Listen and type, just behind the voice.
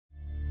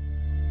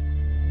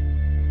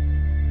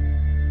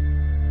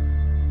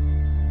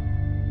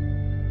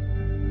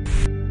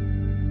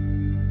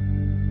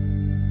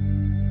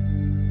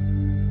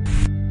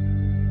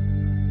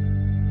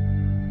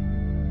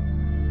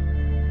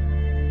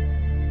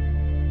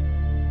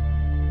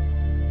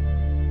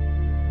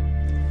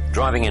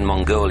Driving in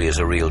Mongolia is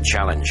a real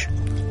challenge.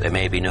 There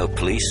may be no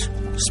police,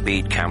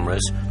 speed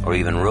cameras, or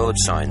even road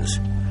signs.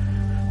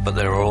 But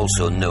there are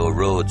also no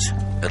roads,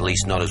 at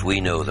least not as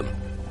we know them.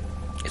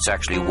 It's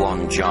actually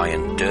one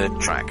giant dirt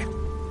track,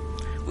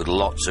 with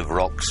lots of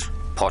rocks,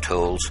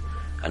 potholes,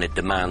 and it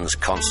demands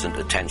constant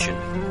attention.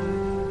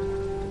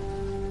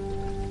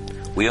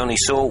 We only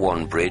saw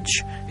one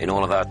bridge in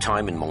all of our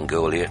time in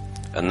Mongolia,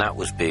 and that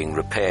was being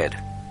repaired.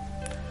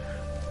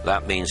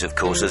 That means, of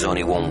course, there's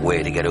only one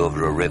way to get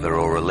over a river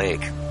or a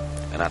lake,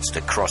 and that's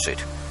to cross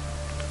it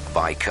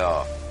by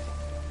car.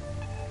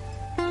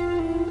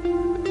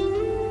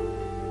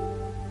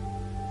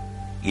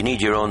 You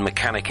need your own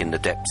mechanic in the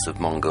depths of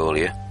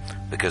Mongolia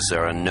because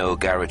there are no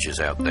garages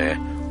out there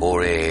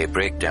or AA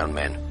breakdown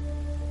men.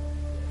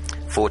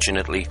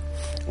 Fortunately,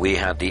 we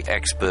had the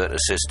expert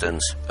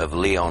assistance of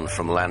Leon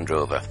from Land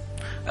Rover,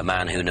 a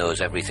man who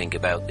knows everything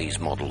about these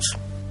models.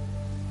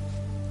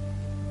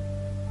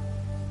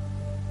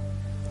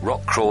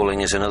 Rock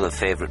crawling is another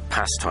favourite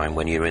pastime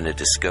when you're in a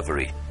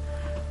Discovery.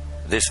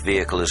 This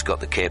vehicle has got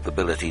the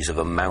capabilities of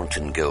a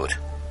mountain goat,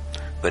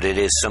 but it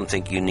is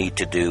something you need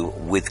to do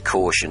with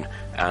caution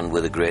and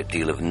with a great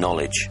deal of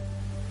knowledge.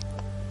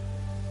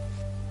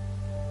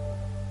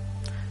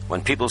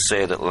 When people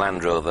say that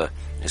Land Rover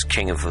is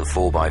king of the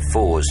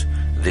 4x4s,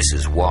 this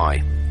is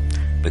why.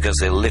 Because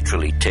they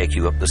literally take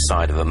you up the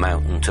side of a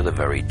mountain to the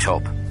very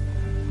top.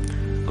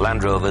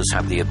 Land Rovers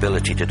have the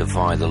ability to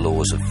defy the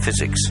laws of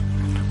physics,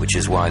 which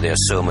is why they are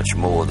so much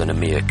more than a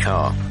mere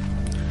car.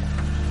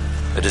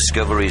 A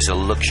Discovery is a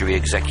luxury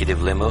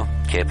executive limo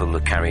capable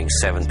of carrying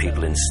 7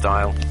 people in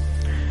style,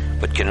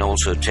 but can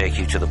also take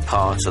you to the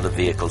parts of the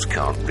vehicles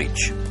can't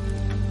reach.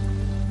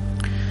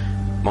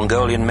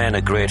 Mongolian men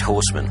are great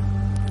horsemen.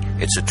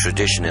 It's a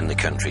tradition in the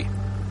country.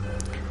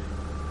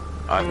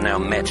 I've now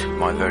met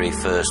my very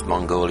first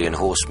Mongolian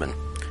horseman,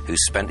 who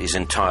spent his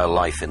entire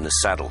life in the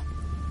saddle.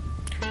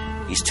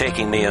 He's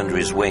taking me under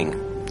his wing,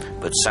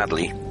 but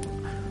sadly,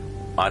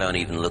 I don't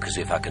even look as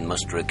if I can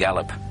muster a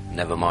gallop,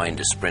 never mind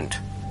a sprint.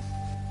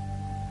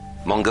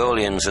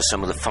 Mongolians are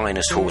some of the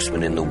finest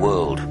horsemen in the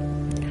world.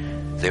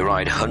 They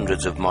ride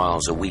hundreds of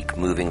miles a week,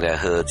 moving their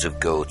herds of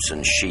goats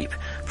and sheep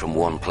from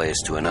one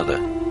place to another.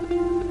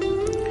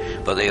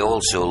 But they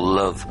also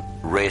love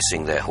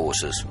racing their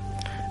horses,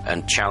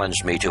 and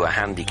challenged me to a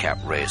handicap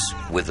race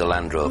with the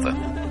Land Rover.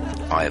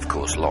 I, of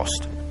course,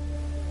 lost.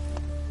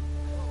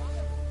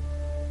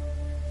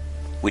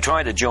 We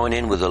tried to join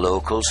in with the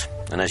locals,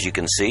 and as you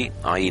can see,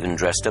 I even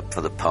dressed up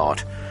for the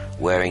part,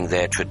 wearing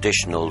their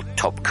traditional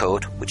top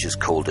coat, which is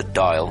called a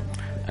dial,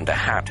 and a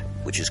hat,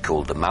 which is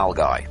called the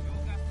malgai.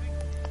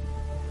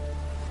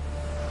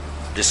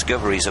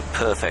 Discoveries are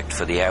perfect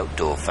for the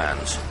outdoor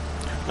fans.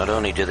 Not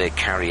only do they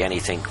carry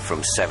anything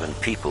from 7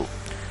 people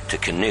to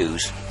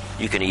canoes,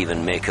 you can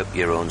even make up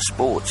your own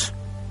sports,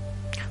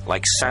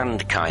 like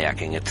sand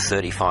kayaking at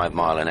 35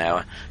 miles an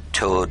hour,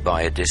 towed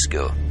by a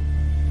disco.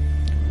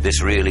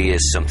 This really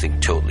is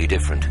something totally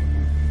different.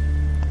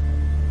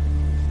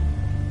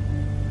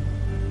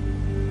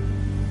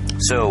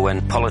 So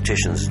when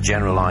politicians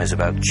generalize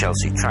about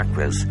Chelsea track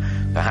race,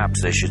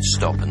 perhaps they should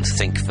stop and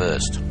think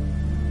first.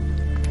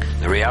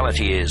 The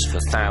reality is, for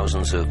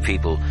thousands of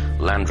people,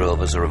 Land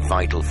Rovers are a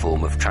vital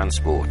form of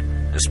transport,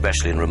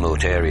 especially in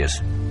remote areas.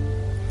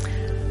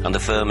 And the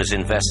firm is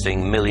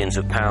investing millions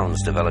of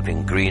pounds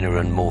developing greener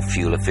and more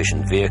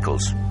fuel-efficient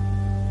vehicles.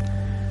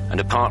 And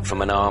apart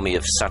from an army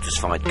of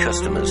satisfied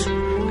customers,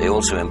 they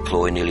also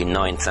employ nearly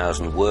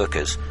 9,000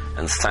 workers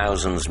and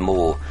thousands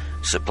more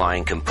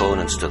supplying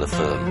components to the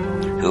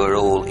firm, who are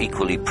all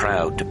equally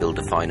proud to build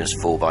the finest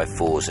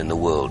 4x4s in the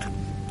world.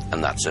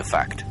 And that's a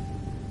fact.